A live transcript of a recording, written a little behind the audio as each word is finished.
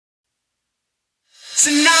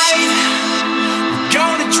Tonight, we're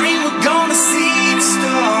gonna dream, we're gonna see the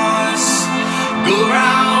stars go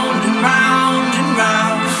round and round and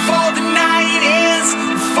round before the night ends,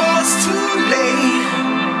 before it's too late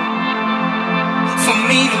for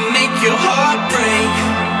me to make your heart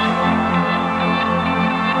break.